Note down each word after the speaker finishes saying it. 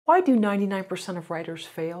Why do 99% of writers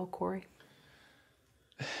fail, Corey?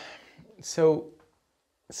 So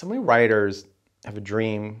many writers have a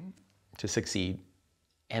dream to succeed,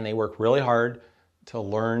 and they work really hard to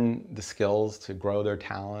learn the skills to grow their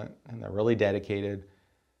talent, and they're really dedicated,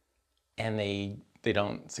 and they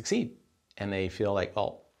don't succeed. And they feel like,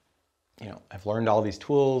 well, I've learned all these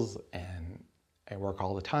tools and I work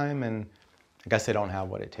all the time, and I guess I don't have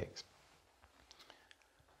what it takes.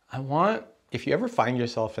 If you ever find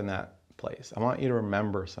yourself in that place, I want you to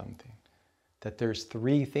remember something, that there's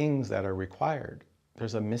 3 things that are required.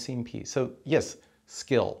 There's a missing piece. So yes,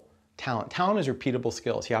 skill, talent. Talent is repeatable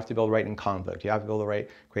skills. You have to be able to write in conflict. You have to be able to write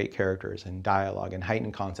great characters and dialogue and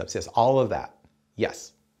heightened concepts. Yes, all of that.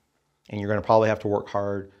 Yes. And you're going to probably have to work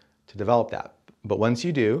hard to develop that. But once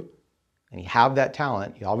you do, and you have that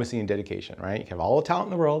talent, you obviously need dedication, right? You can have all the talent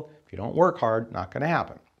in the world. If you don't work hard, not going to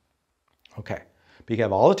happen. Okay. But you can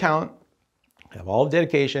have all the talent, you have all the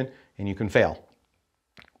dedication, and you can fail,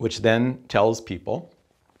 which then tells people,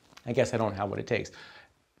 I guess I don't have what it takes.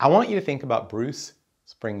 I want you to think about Bruce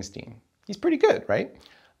Springsteen. He's pretty good, right?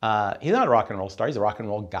 He's not a rock and roll star, he's a rock and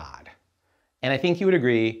roll god. And I think you would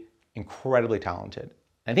agree, incredibly talented.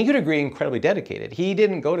 I think you'd agree, incredibly dedicated. He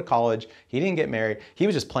didn't go to college, he didn't get married, he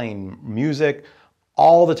was just playing music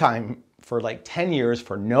all the time for like 10 years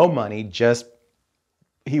for no money,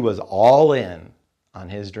 he was all in on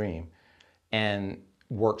his dream and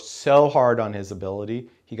worked so hard on his ability.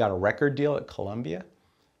 He got a record deal at Columbia.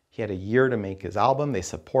 He had a year to make his album. They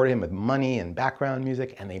supported him with money and background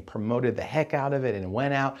music, and they promoted the heck out of it, and it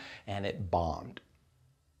went out and it bombed.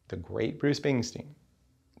 The great Bruce Springsteen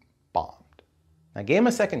bombed. I gave him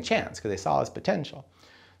a second chance because they saw his potential.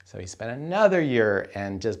 So he spent another year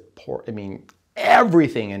and just poured,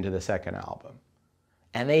 everything into the second album.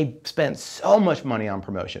 And they spent so much money on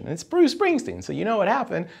promotion. And it's Bruce Springsteen, so you know what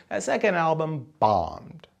happened. That second album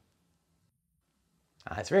bombed.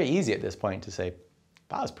 It's very easy at this point to say,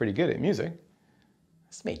 I was pretty good at music.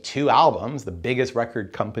 It's made 2 albums. The biggest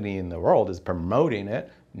record company in the world is promoting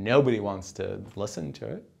it. Nobody wants to listen to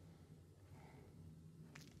it.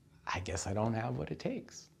 I guess I don't have what it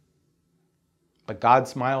takes. But God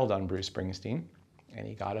smiled on Bruce Springsteen, and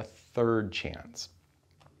he got a 3rd chance.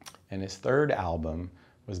 And his 3rd album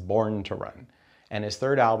was Born to Run. And his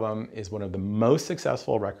 3rd album is one of the most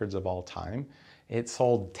successful records of all time. It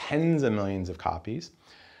sold tens of millions of copies.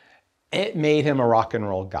 It made him a rock and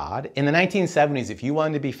roll god. In the 1970s, if you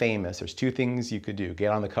wanted to be famous, there's 2 things you could do.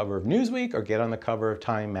 Get on the cover of Newsweek or get on the cover of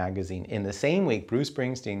Time magazine. In the same week, Bruce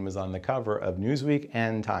Springsteen was on the cover of Newsweek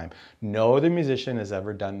and Time. No other musician has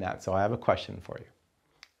ever done that. So I have a question for you.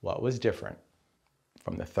 What was different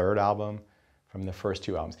from the 3rd album, from the first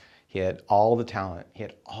 2 albums? He had all the talent, he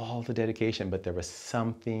had all the dedication, but there was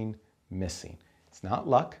something missing. It's not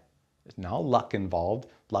luck. There's no luck involved.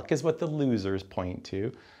 Luck is what the losers point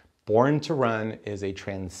to. Born to Run is a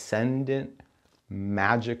transcendent,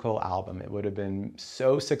 magical album. It would have been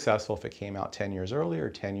so successful if it came out 10 years earlier or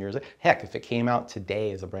 10 years. Heck, if it came out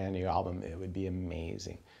today as a brand new album, it would be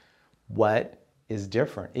amazing. What is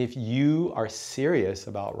different? If you are serious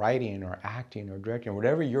about writing or acting or directing, or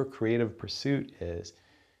whatever your creative pursuit is,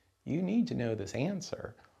 you need to know this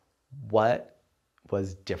answer. What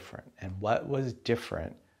was different? And what was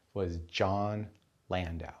different was Jon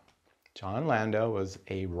Landau. Jon Landau was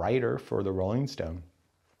a writer for the Rolling Stone,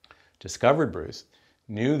 discovered Bruce,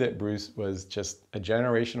 knew that Bruce was just a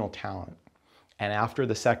generational talent. And after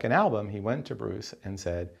the 2nd album, he went to Bruce and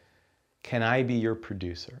said, can I be your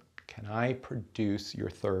producer? Can I produce your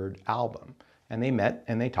 3rd album? And they met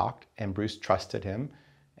and they talked, and Bruce trusted him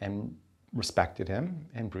and respected him,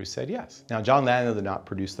 and Bruce said yes. Now, Jon Landau did not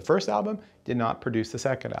produce the 1st album, did not produce the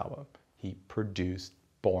 2nd album. He produced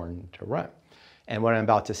Born to Run. And what I'm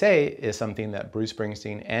about to say is something that Bruce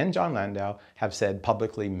Springsteen and Jon Landau have said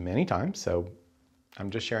publicly many times, so I'm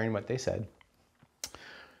just sharing what they said.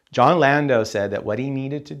 Jon Landau said that what he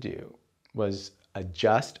needed to do was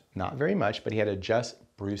adjust, not very much, but he had to adjust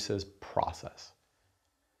Bruce's process.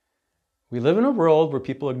 We live in a world where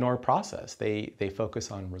people ignore process. They focus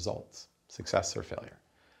on results, success or failure.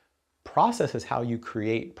 Process is how you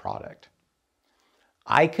create product.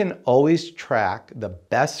 I can always track the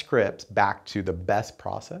best scripts back to the best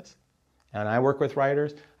process. And I work with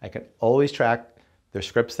writers, I can always track their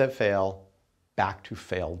scripts that fail back to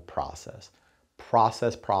failed process.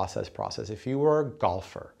 Process, process, process. If you were a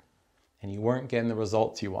golfer and you weren't getting the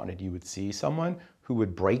results you wanted, you would see someone who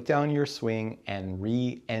would break down your swing and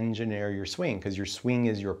re-engineer your swing, because your swing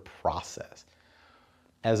is your process.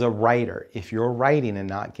 As a writer, if you're writing and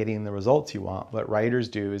not getting the results you want, what writers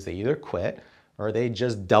do is they either quit or they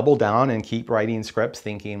just double down and keep writing scripts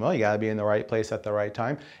thinking, well, you gotta be in the right place at the right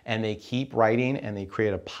time. And they keep writing and they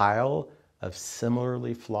create a pile of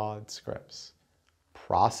similarly flawed scripts.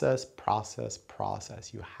 Process, process,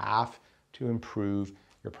 process. You have to improve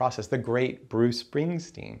your process. The great Bruce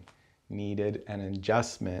Springsteen needed an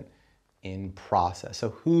adjustment in process. So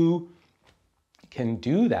who can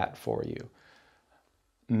do that for you?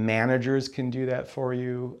 Managers can do that for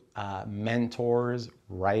you, mentors,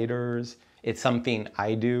 writers. It's something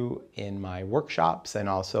I do in my workshops and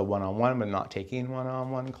also one-on-one, but not taking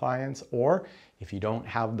one-on-one clients. Or if you don't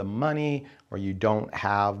have the money or you don't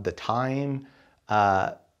have the time,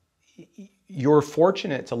 you're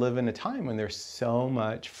fortunate to live in a time when there's so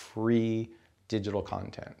much free digital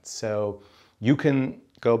content. So you can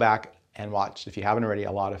go back and watch, if you haven't already,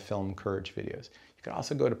 a lot of film courage videos. You can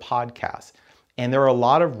also go to podcasts. And there are a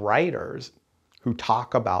lot of writers who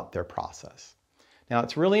talk about their process. Now,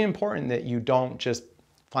 it's really important that you don't just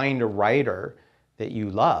find a writer that you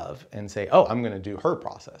love and say, oh, I'm going to do her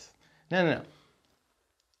process. No, no, no.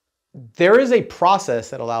 There is a process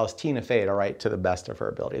that allows Tina Fey to write to the best of her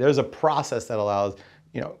ability. There's a process that allows,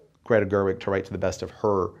 Greta Gerwig to write to the best of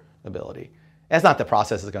her ability. That's not the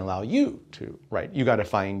process that's going to allow you to write. You got to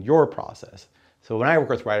find your process. So when I work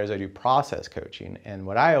with writers, I do process coaching. And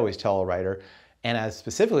what I always tell a writer, and I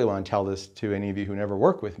specifically want to tell this to any of you who never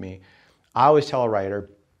work with me, I always tell a writer,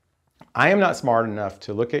 I am not smart enough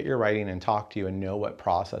to look at your writing and talk to you and know what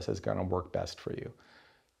process is going to work best for you.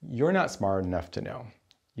 You're not smart enough to know.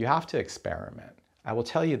 You have to experiment. I will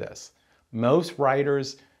tell you this, most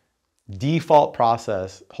writers' default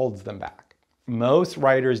process holds them back. Most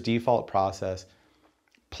writers' default process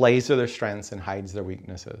plays to their strengths and hides their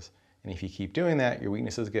weaknesses. And if you keep doing that, your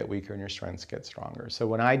weaknesses get weaker and your strengths get stronger. So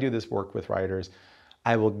when I do this work with writers,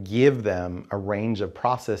 I will give them a range of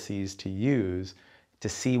processes to use to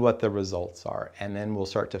see what the results are. And then we'll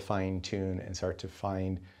start to fine tune and start to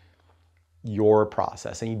find your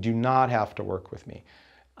process. And you do not have to work with me.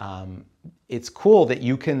 It's cool that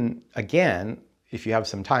you can, again, if you have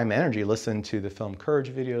some time and energy, listen to the Film Courage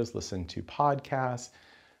videos, listen to podcasts,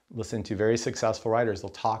 listen to very successful writers. They'll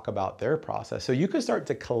talk about their process. So you could start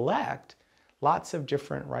to collect lots of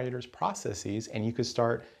different writers' processes, and you could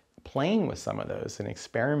start playing with some of those and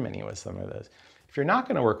experimenting with some of those. If you're not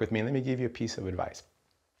going to work with me, let me give you a piece of advice.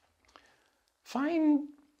 Find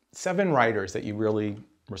 7 writers that you really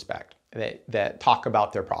respect, that talk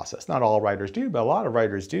about their process. Not all writers do, but a lot of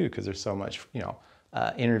writers do because there's so much,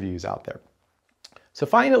 interviews out there. So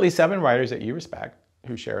find at least 7 writers that you respect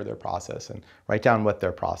who share their process and write down what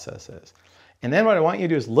their process is. And then what I want you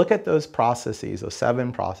to do is look at those processes, those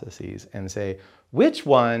 7 processes, and say, which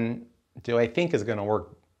one do I think is going to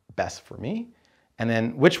work best for me? And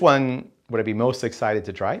then which one would I be most excited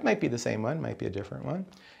to try? It might be the same one, might be a different one.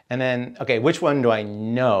 And then, okay, which one do I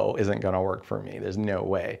know isn't going to work for me? There's no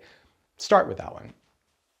way. Start with that one.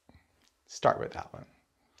 Start with that one.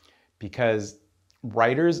 Because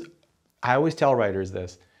writers, I always tell writers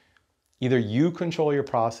this, either you control your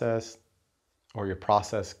process or your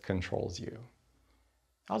process controls you.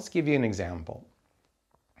 I'll just give you an example.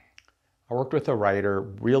 I worked with a writer,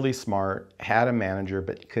 really smart, had a manager,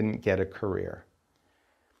 but couldn't get a career.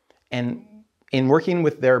 And in working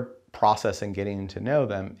with their process and getting to know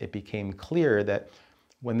them, it became clear that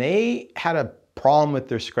when they had a problem with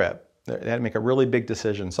their script, they had to make a really big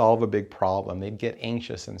decision, solve a big problem, they'd get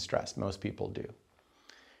anxious and stressed. Most people do.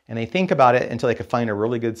 And they think about it until they could find a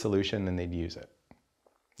really good solution, and they'd use it.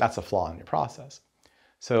 That's a flaw in your process.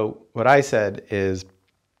 So what I said is,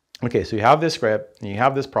 okay, so you have this script, and you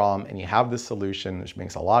have this problem, and you have this solution, which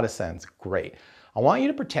makes a lot of sense. Great. I want you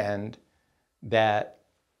to pretend that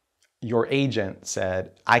your agent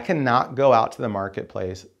said, I cannot go out to the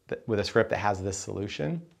marketplace with a script that has this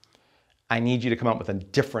solution. I need you to come up with a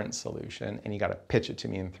different solution, and you got to pitch it to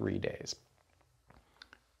me in 3 days.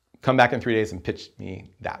 Come back in 3 days and pitch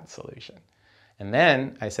me that solution. And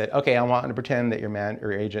then I said, okay, I want to pretend that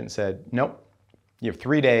your agent said, nope, you have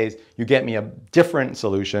 3 days, you get me a different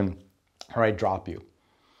solution, or I drop you.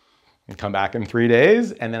 You come back in 3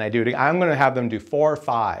 days, and then I do it again. I'm going to have them do 4 or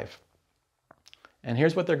 5. And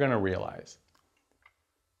here's what they're going to realize.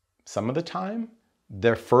 Some of the time,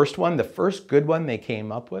 their first one, the first good one they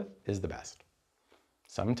came up with is the best.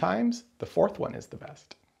 Sometimes the 4th one is the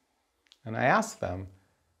best. And I asked them,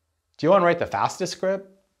 do you want to write the fastest script,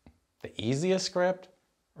 the easiest script,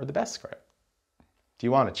 or the best script? Do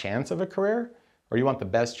you want a chance of a career, or do you want the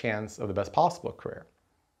best chance of the best possible career?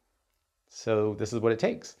 So this is what it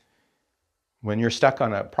takes. When you're stuck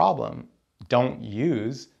on a problem, don't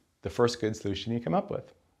use the first good solution you come up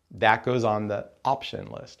with. That goes on the option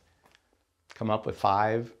list. Come up with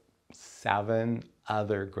 5 7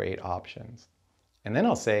 other great options. And then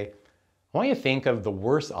I'll say, I want you to think of the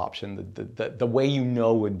worst option, the way you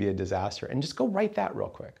know would be a disaster, and just go write that real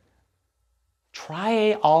quick.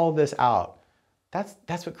 Try all this out.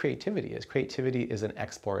 That's what creativity is. Creativity is an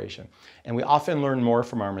exploration. And we often learn more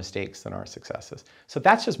from our mistakes than our successes. So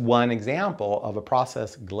that's just one example of a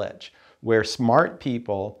process glitch where smart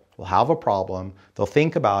people will have a problem, they'll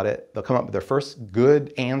think about it, they'll come up with their first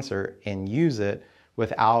good answer and use it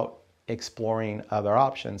without exploring other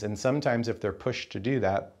options. And sometimes if they're pushed to do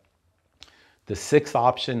that, the 6th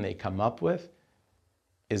option they come up with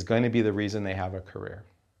is going to be the reason they have a career.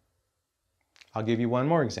 I'll give you one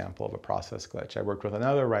more example of a process glitch. I worked with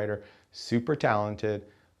another writer, super talented,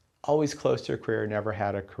 always close to a career, never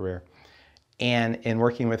had a career. And in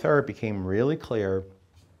working with her, it became really clear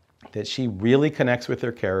that she really connects with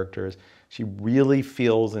her characters. She really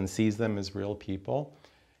feels and sees them as real people.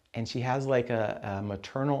 And she has like a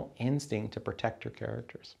maternal instinct to protect her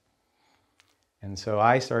characters. And so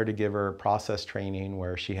I started to give her process training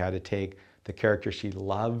where she had to take the character she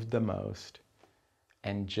loved the most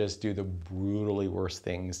and just do the brutally worst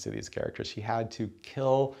things to these characters. She had to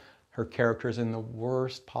kill her characters in the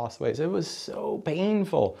worst possible ways. It was so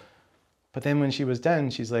painful. But then when she was done,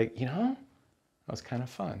 she's like, you know, that was kind of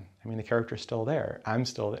fun. I mean, the character's still there. I'm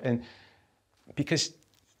still there. And because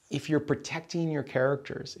if you're protecting your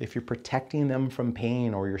characters, if you're protecting them from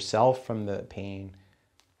pain or yourself from the pain,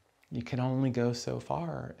 you can only go so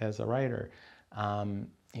far as a writer.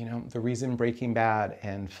 You know, the reason Breaking Bad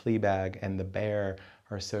and Fleabag and The Bear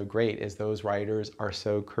are so great is those writers are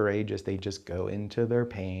so courageous. They just go into their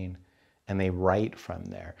pain and they write from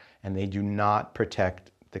there. And they do not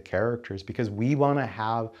protect the characters because we want to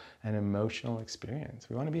have an emotional experience.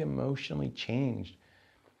 We want to be emotionally changed.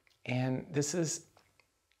 And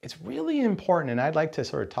it's really important. And I'd like to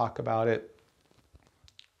sort of talk about it,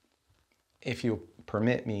 if you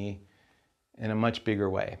permit me, in a much bigger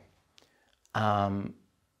way.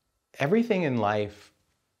 Everything in life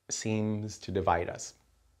seems to divide us.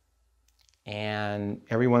 And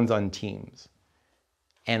everyone's on teams.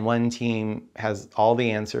 And one team has all the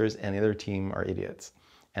answers and the other team are idiots.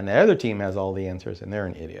 And the other team has all the answers and they're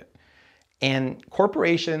an idiot. And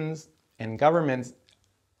corporations and governments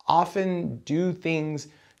often do things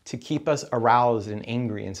to keep us aroused and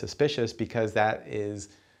angry and suspicious because that is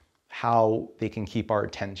how they can keep our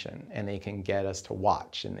attention and they can get us to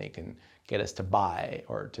watch and they can get us to buy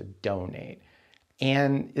or to donate.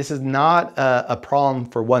 And this is not a problem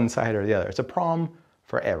for one side or the other. It's a problem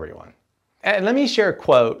for everyone. And let me share a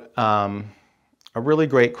quote, a really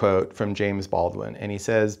great quote from James Baldwin. And he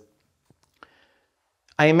says,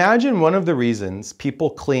 "I imagine one of the reasons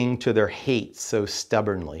people cling to their hate so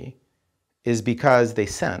stubbornly is because they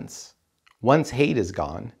sense once hate is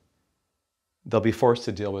gone, they'll be forced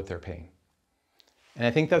to deal with their pain." And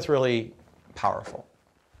I think that's really powerful.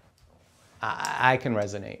 I can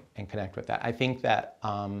resonate and connect with that. I think that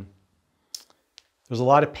there's a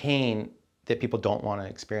lot of pain that people don't want to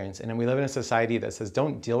experience. And we live in a society that says,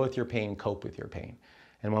 don't deal with your pain, cope with your pain.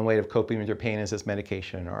 And one way of coping with your pain is this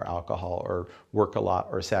medication or alcohol or work a lot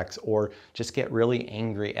or sex or just get really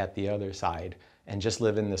angry at the other side and just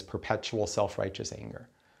live in this perpetual self-righteous anger.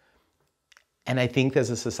 And I think as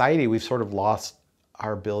a society, we've sort of lost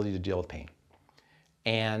our ability to deal with pain.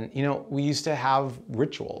 And, you know, we used to have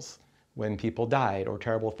rituals when people died or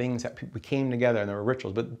terrible things that we came together and there were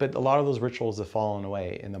rituals, but a lot of those rituals have fallen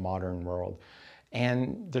away in the modern world.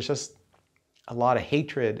 And there's just a lot of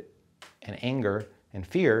hatred and anger and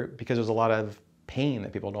fear because there's a lot of pain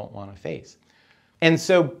that people don't want to face. And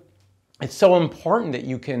so it's so important that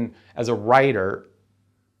you can, as a writer,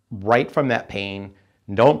 write from that pain,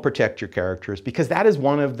 don't protect your characters, because that is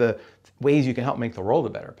one of the ways you can help make the world a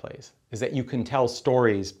better place, is that you can tell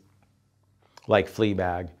stories like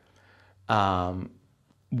Fleabag,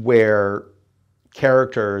 where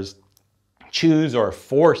characters choose or are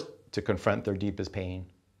forced to confront their deepest pain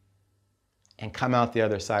and come out the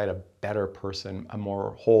other side a better person, a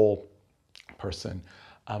more whole person,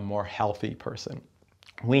 a more healthy person.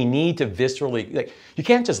 We need to viscerally, like, you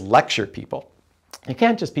can't just lecture people. You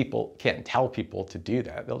can't tell people to do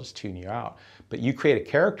that. They'll just tune you out. But you create a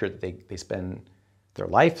character that they spend their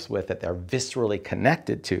lives with, that they're viscerally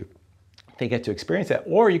connected to. They get to experience that.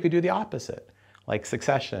 Or you could do the opposite, like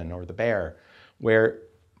Succession or The Bear, where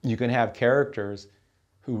you can have characters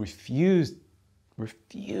who refuse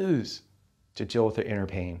to deal with their inner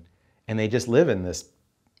pain. And they just live in this,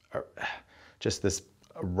 just this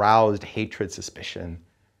aroused hatred, suspicion,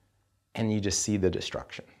 and you just see the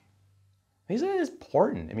destruction. These are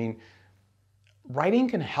important. I mean, writing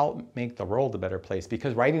can help make the world a better place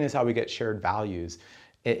because writing is how we get shared values.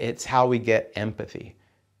 It's how we get empathy.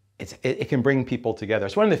 It can bring people together.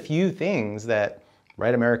 It's one of the few things that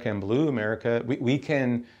Red America and Blue America, we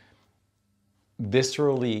can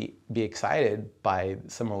viscerally be excited by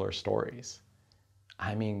similar stories.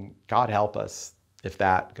 I mean, God help us if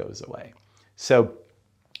that goes away. So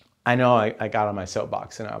I know I got on my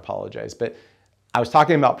soapbox and I apologize, but I was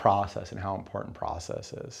talking about process and how important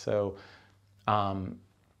process is. So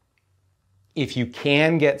if you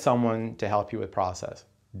can get someone to help you with process,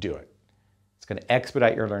 do it. It's going to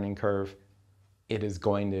expedite your learning curve. It is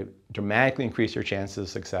going to dramatically increase your chances of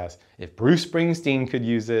success. If Bruce Springsteen could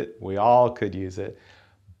use it, we all could use it.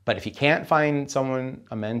 But if you can't find someone,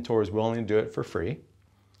 a mentor who's willing to do it for free,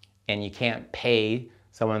 and you can't pay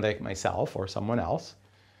someone like myself or someone else,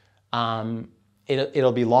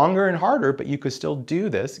 it'll be longer and harder, but you could still do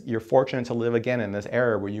this. You're fortunate to live again in this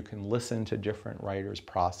era where you can listen to different writers'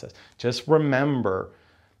 process. Just remember,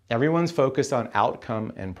 everyone's focused on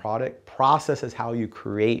outcome and product. Process is how you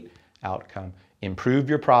create outcome. Improve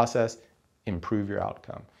your process, improve your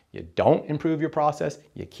outcome. You don't improve your process,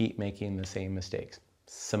 you keep making the same mistakes.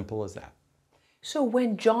 Simple as that. So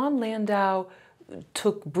when John Landau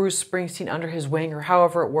took Bruce Springsteen under his wing, or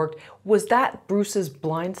however it worked, was that Bruce's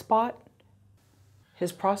blind spot?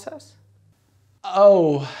 His process?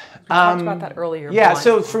 Oh, we talked about that earlier. Yeah,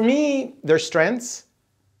 so for me, there's strengths,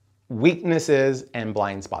 weaknesses, and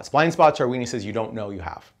blind spots. Blind spots are weaknesses you don't know you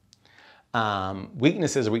have.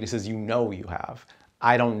 Weaknesses are weaknesses you know you have.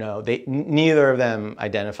 I don't know. Neither of them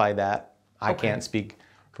identify that. I can't speak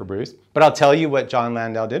for Bruce. But I'll tell you what John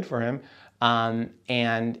Landau did for him.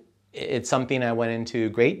 And it's something I went into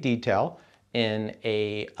great detail in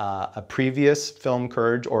a previous Film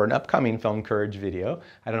Courage or an upcoming Film Courage video.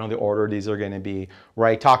 I don't know the order these are going to be, where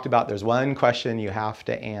I talked about there's one question you have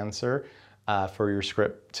to answer for your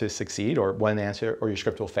script to succeed, or one answer or your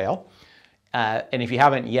script will fail. And if you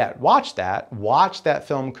haven't yet watch that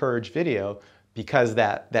Film Courage video, because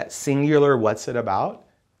that singular what's it about,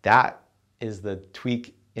 that is the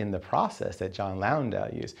tweak in the process that John Landau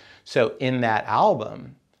used. So in that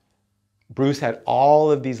album, Bruce had all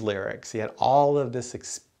of these lyrics, he had all of this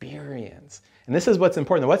experience. And this is what's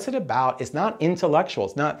important. What's it about? It's not intellectual,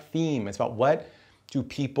 it's not theme, it's about what do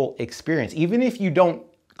people experience. Even if you don't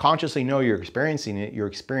consciously know you're experiencing it,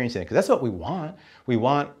 because that's what we want. We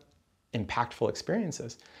want impactful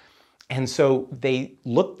experiences. And so they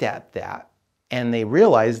looked at that and they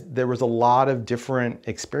realized there was a lot of different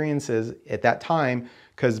experiences at that time,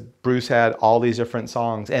 because Bruce had all these different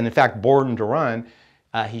songs. And in fact, Born to Run,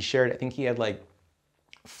 he shared, I think he had like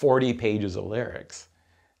 40 pages of lyrics.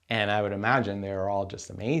 And I would imagine they were all just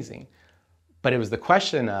amazing. But it was the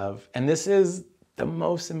question of, and this is the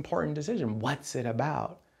most important decision, what's it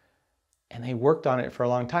about? And they worked on it for a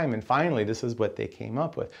long time. And finally, this is what they came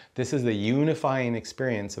up with. This is the unifying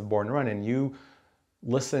experience of Born to Run. And you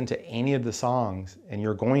listen to any of the songs and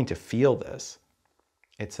you're going to feel this.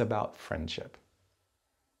 It's about friendship.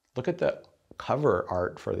 Look at the cover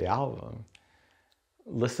art for the album.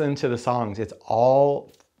 Listen to the songs. It's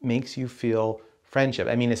all makes you feel friendship.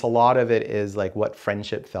 I mean, it's a lot of it is like what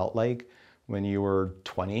friendship felt like when you were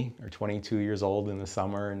 20 or 22 years old in the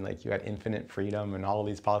summer, and like you had infinite freedom and all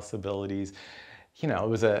these possibilities. You know, it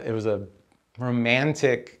was a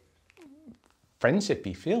romantic,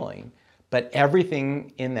 friendshipy feeling, but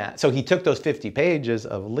everything in that. So he took those 50 pages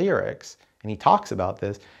of lyrics, and he talks about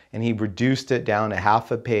this, and he reduced it down to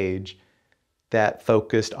half a page that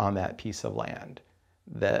focused on that piece of land,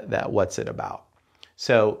 that what's it about.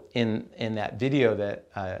 So in that video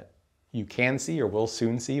that you can see or will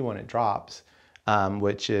soon see when it drops,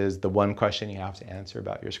 which is the one question you have to answer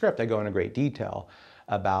about your script, I go into great detail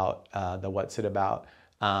about the what's it about.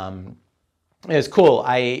 It's cool.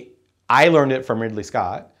 I learned it from Ridley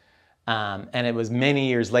Scott, and it was many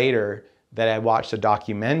years later that I watched a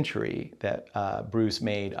documentary that Bruce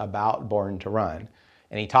made about Born to Run.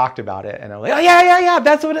 And he talked about it, and I'm like, oh yeah,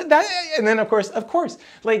 that's what that. And then of course,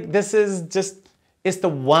 like this is just, it's the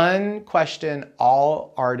one question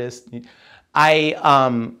all artists.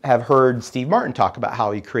 I have heard Steve Martin talk about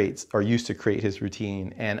how he creates or used to create his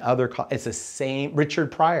routine, and it's the same.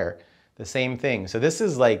 Richard Pryor, the same thing. So this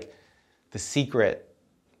is like the secret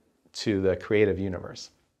to the creative universe.